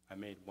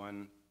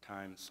one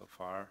time so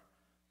far.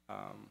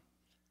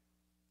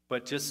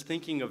 But just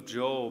thinking of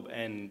Job,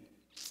 and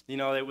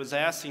it was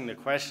asking the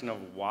question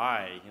of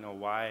why.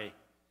 Why?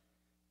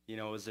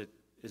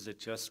 Is it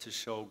just to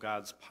show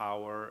God's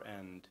power?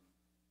 And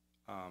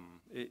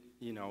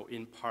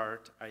in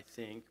part, I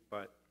think,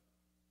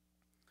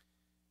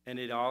 and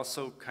it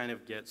also kind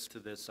of gets to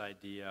this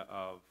idea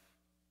of,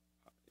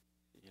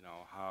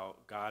 how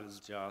God is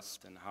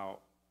just, and how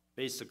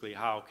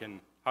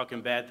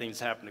can bad things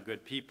happen to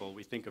good people?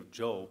 We think of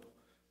Job,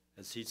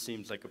 as he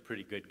seems like a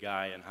pretty good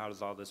guy, and how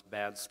does all this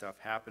bad stuff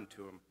happen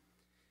to him?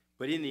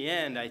 But in the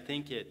end, I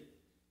think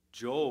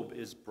Job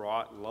is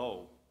brought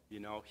low.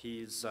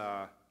 He's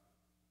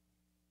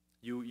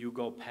you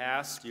go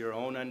past your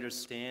own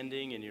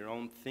understanding and your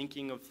own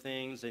thinking of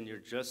things, and you're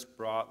just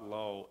brought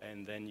low,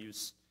 and then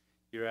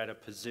you're at a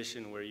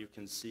position where you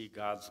can see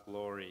God's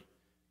glory.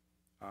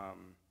 I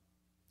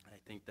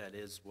think that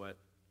is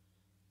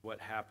what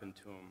happened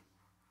to him.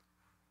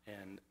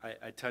 And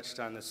I touched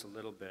on this a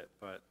little bit,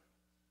 but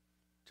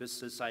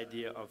just this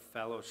idea of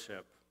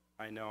fellowship.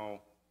 I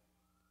know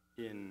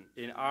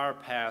in our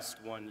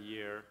past 1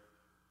 year,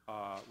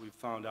 we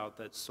found out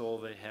that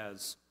Solveig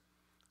has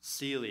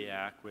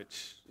celiac,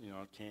 which,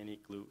 can't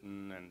eat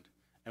gluten,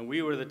 and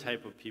we were the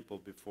type of people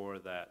before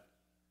that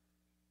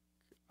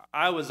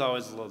I was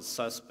always a little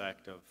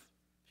suspect of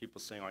people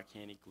saying, "Oh, I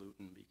can't eat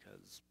gluten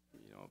because it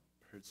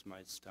hurts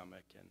my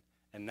stomach,"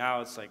 and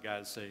now it's like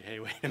God say, "Hey,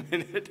 wait a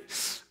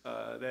minute,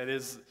 that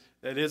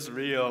is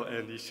real,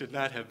 and you should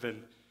not have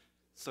been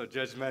so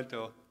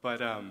judgmental."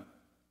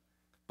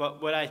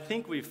 But what I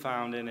think we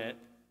found in it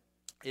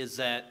is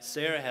that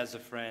Sarah has a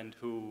friend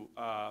who,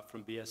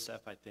 from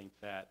BSF, I think,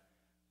 that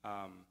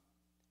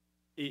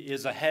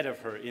is ahead of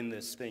her in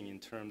this thing in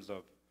terms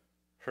of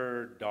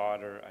her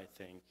daughter, I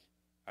think,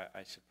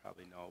 I should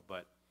probably know,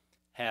 but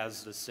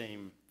has the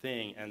same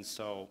thing. And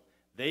so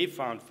they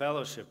found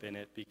fellowship in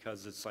it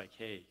because it's like,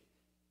 hey,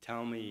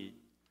 tell me,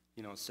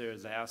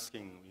 Sarah's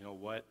asking,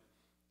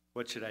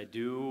 what should I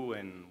do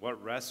and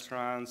what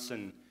restaurants?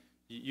 And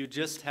you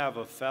just have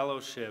a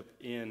fellowship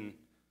in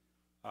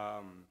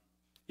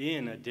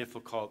a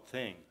difficult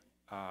thing.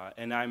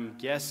 And I'm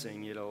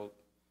guessing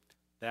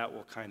that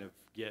will kind of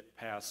get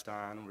passed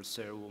on, where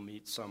Sarah will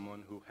meet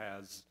someone who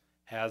has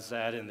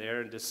that, and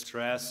they're in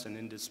distress and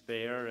in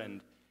despair,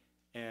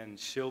 and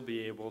she'll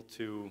be able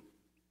to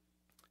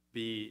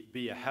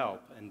be a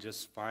help and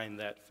just find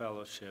that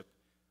fellowship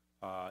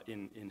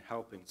in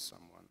helping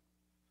someone.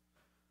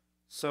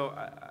 So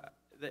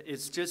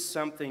it's just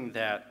something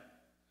that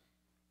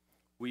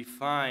we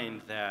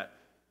find that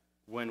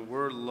when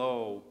we're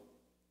low,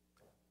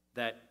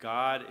 that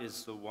God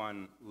is the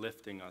one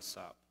lifting us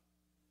up.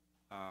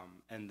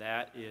 And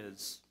that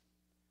is,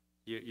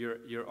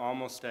 you're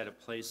almost at a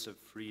place of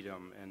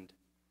freedom. And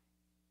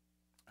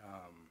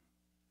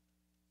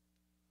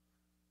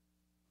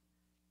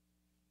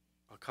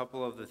a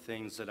couple of the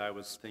things that I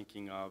was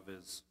thinking of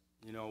is,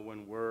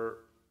 when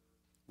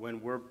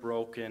we're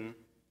broken,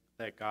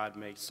 that God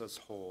makes us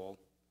whole.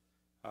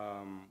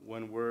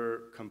 When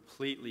we're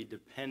completely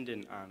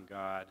dependent on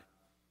God,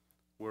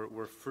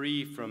 we're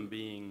free from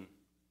being,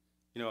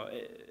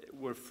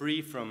 we're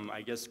free from,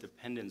 I guess,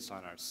 dependence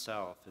on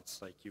ourselves.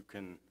 It's like you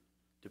can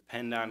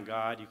depend on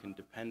God, you can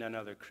depend on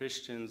other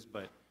Christians,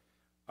 but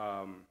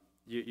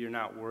you're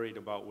not worried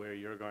about where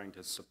you're going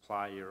to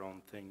supply your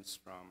own things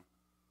from.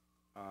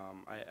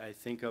 I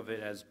think of it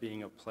as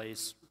being a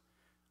place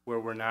where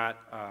we're not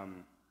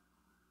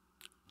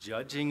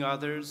judging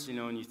others,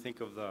 and you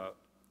think of the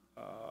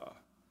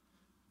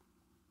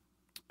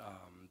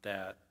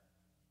that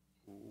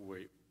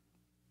we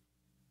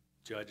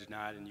judge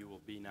not and you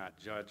will be not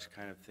judged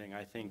kind of thing.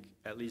 I think,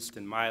 at least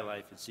in my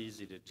life, it's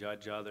easy to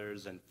judge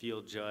others and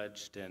feel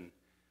judged, and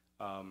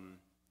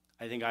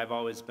I think I've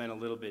always been a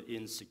little bit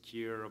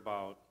insecure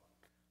about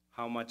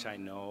how much I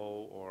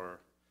know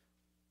or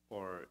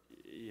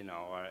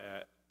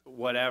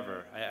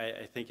whatever.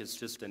 I think it's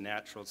just a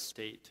natural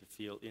state to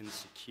feel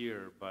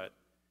insecure, but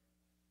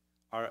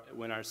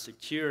when our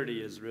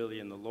security is really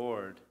in the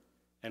Lord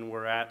and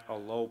we're at a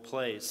low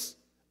place,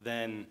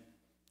 then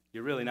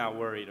you're really not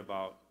worried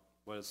about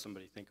what does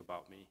somebody think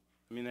about me.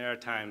 I mean, there are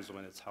times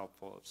when it's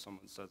helpful if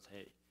someone says,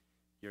 hey,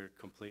 you're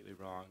completely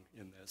wrong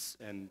in this,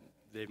 and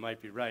they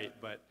might be right,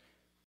 but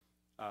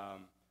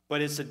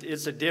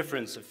it's a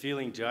difference of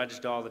feeling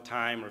judged all the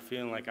time or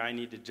feeling like I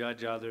need to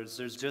judge others.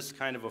 There's just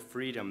kind of a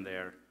freedom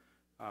there.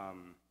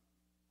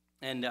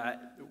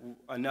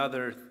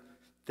 Another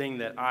thing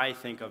that I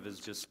think of is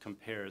just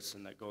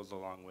comparison that goes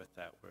along with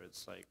that, where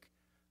it's like,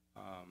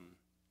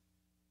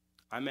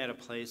 I'm at a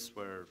place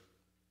where,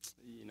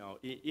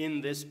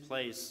 in this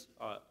place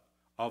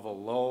of a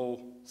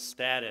low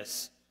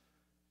status,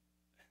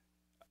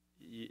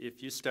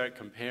 if you start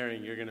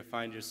comparing, you're going to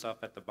find yourself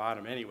at the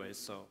bottom anyway.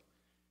 So,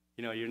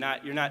 you're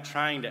not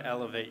trying to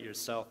elevate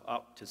yourself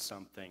up to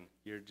something.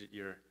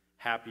 You're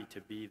happy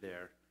to be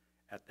there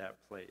at that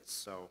place.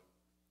 So,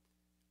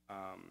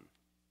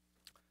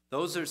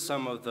 those are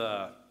some of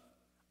the,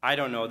 I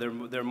don't know,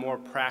 they're more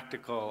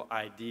practical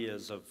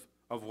ideas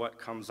of what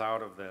comes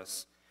out of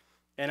this.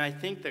 And I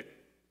think that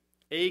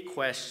a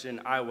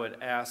question I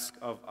would ask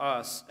of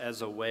us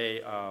as a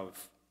way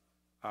of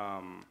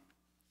kind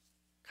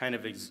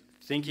of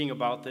thinking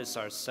about this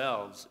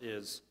ourselves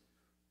is,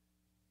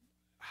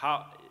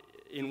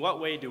 in what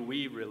way do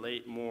we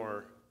relate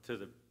more to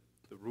the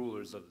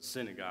rulers of the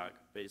synagogue,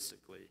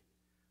 basically?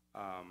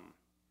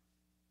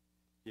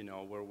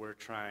 Where we're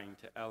trying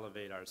to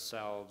elevate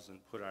ourselves and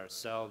put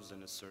ourselves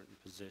in a certain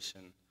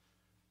position.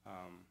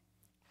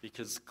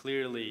 Because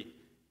clearly,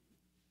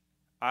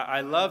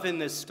 I love in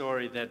this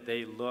story that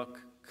they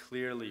look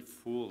clearly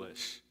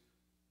foolish.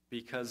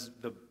 Because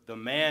the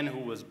man who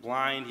was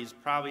blind, he's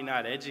probably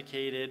not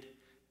educated,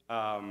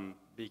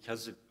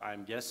 because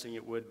I'm guessing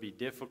it would be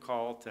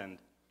difficult,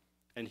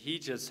 and he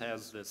just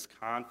has this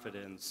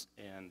confidence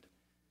and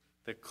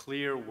the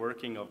clear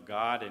working of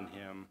God in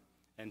him,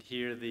 and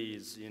hear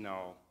these,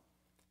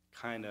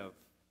 kind of,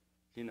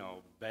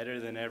 better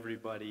than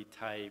everybody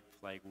type,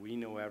 like we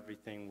know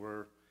everything,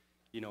 we're,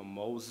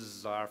 Moses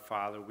is our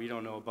father, we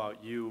don't know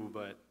about you,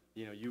 but,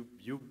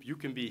 you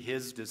can be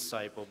his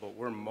disciple, but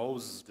we're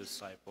Moses'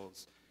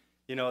 disciples.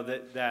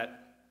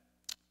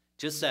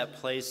 Just that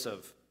place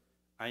of,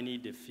 I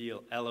need to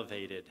feel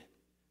elevated,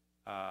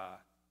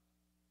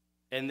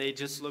 and they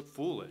just look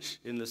foolish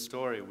in the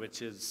story,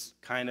 which is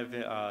kind of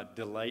a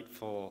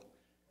delightful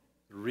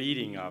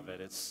reading of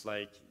it. It's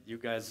like, you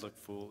guys look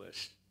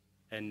foolish.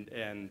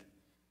 And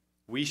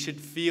we should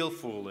feel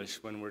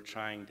foolish when we're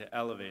trying to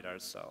elevate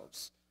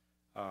ourselves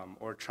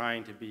or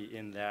trying to be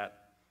in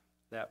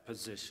that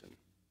position.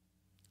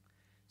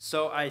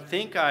 So I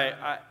think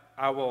I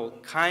will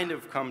kind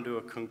of come to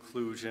a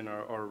conclusion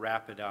or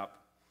wrap it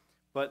up.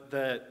 But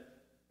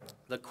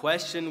the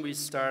question we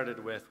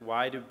started with,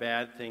 why do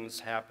bad things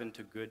happen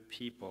to good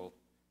people?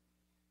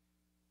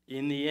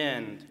 In the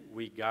end,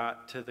 we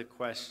got to the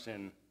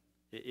question,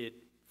 it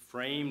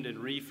framed and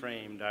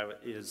reframed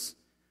is,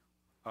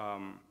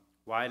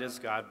 why does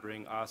God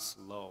bring us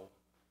low?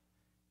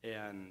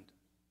 And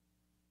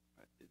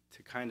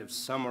to kind of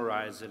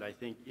summarize it, I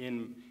think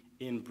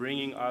in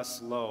bringing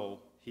us low,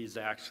 he's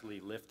actually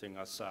lifting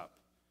us up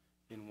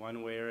in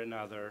one way or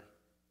another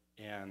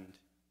and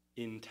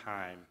in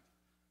time.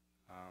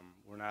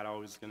 We're not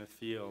always going to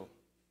feel,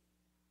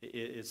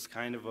 it's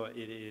kind of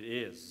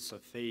it's a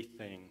faith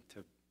thing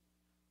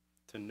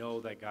to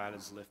know that God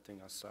is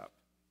lifting us up.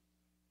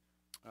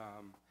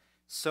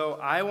 So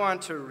I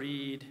want to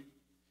read,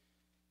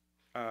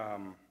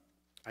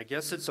 I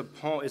guess it's a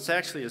poem, it's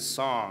actually a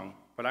song,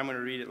 but I'm going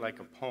to read it like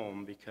a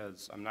poem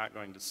because I'm not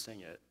going to sing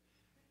it.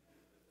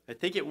 I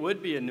think it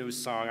would be a new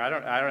song. I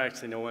don't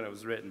actually know when it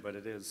was written, but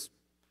it is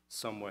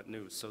somewhat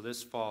new. So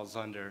this falls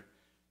under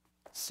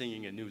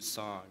singing a new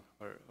song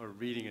or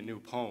reading a new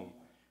poem.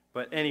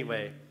 But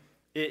anyway,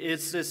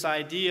 it's this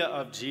idea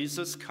of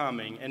Jesus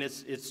coming, and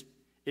it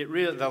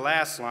really, the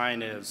last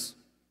line is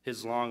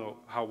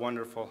how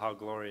wonderful, how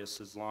glorious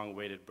his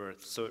long-awaited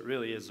birth. So it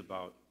really is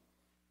about,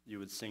 you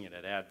would sing it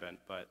at Advent,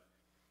 but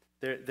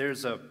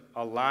there's a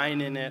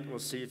line in it, we'll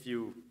see if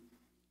you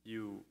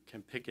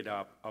can pick it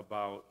up,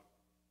 about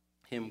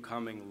him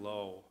coming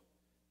low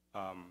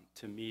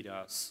to meet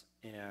us,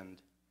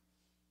 and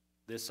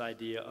this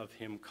idea of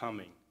him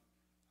coming,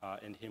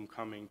 and him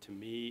coming to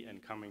me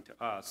and coming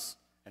to us,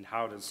 and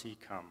how does he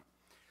come?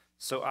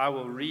 So I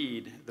will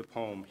read the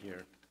poem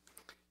here.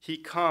 He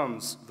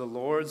comes, the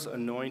Lord's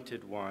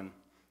anointed one,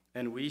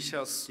 and we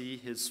shall see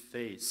his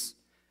face,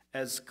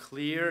 as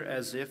clear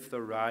as if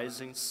the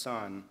rising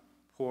sun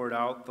poured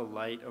out the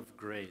light of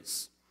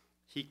grace.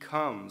 He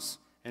comes,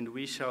 and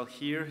we shall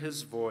hear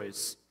his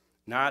voice,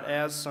 not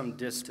as some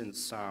distant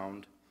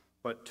sound,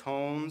 but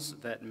tones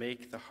that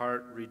make the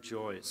heart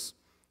rejoice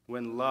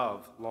when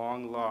love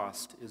long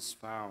lost is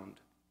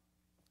found.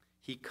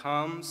 He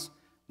comes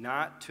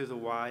not to the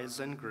wise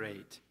and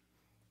great,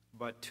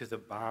 but to the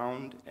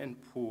bound and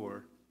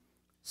poor,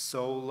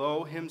 so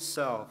low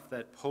himself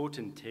that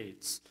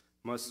potentates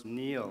must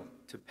kneel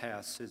to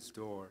pass his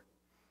door.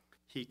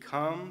 He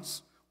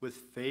comes with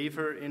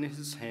favor in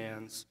his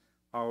hands,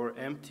 our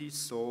empty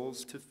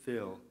souls to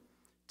fill,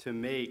 to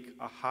make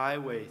a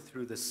highway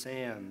through the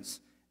sands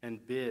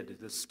and bid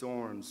the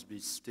storms be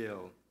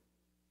still.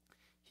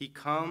 He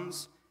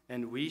comes,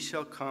 and we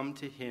shall come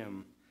to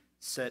him,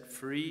 set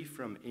free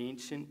from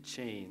ancient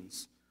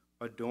chains,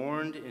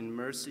 adorned in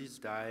mercy's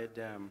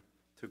diadem,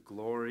 to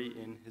glory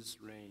in his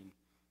reign.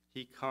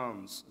 He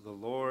comes, the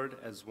Lord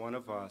as one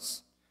of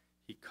us.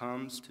 He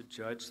comes to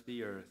judge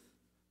the earth.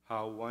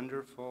 How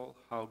wonderful,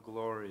 how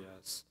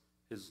glorious,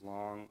 his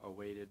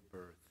long-awaited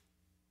birth.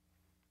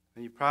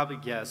 And you probably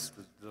guessed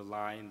the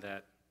line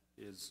that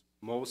is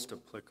most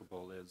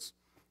applicable is,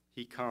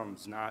 he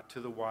comes not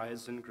to the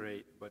wise and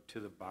great, but to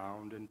the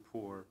bound and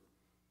poor,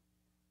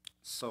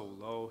 so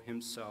low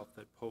himself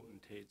that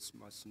potentates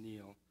must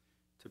kneel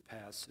to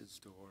pass his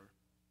door.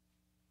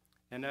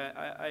 And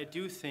I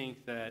do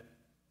think that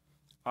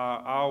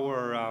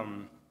our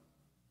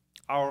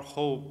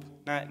hope,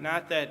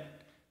 not that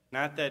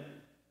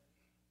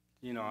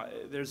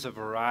there's a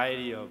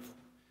variety of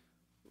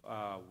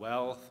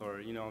wealth,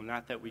 or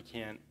not that we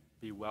can't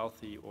be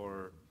wealthy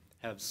or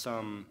have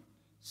some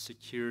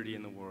security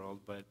in the world,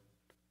 but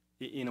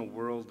in a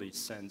worldly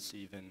sense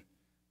even.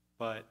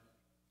 But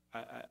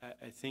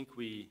I think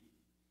we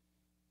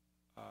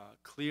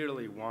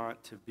clearly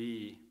want to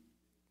be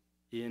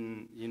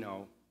in,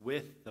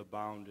 with the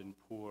bound and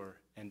poor,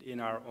 and in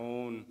our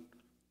own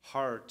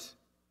heart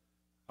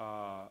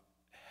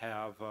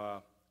have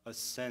a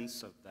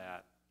sense of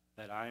that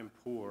I am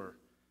poor.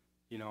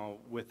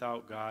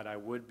 Without God I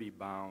would be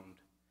bound.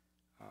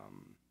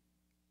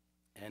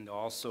 And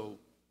also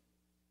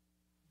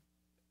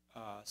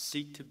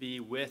seek to be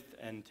with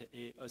and to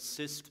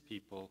assist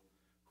people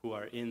who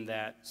are in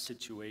that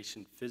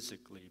situation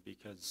physically,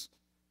 because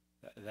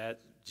that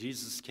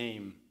Jesus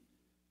came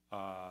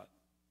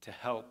to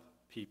help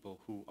people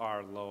who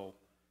are low,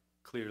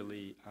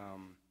 clearly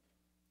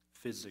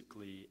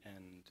physically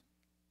and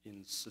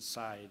in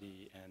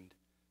society, and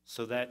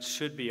so that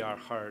should be our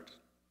heart,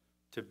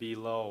 to be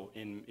low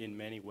in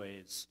many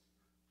ways,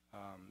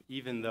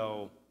 even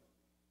though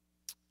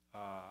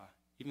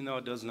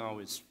it doesn't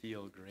always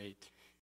feel great.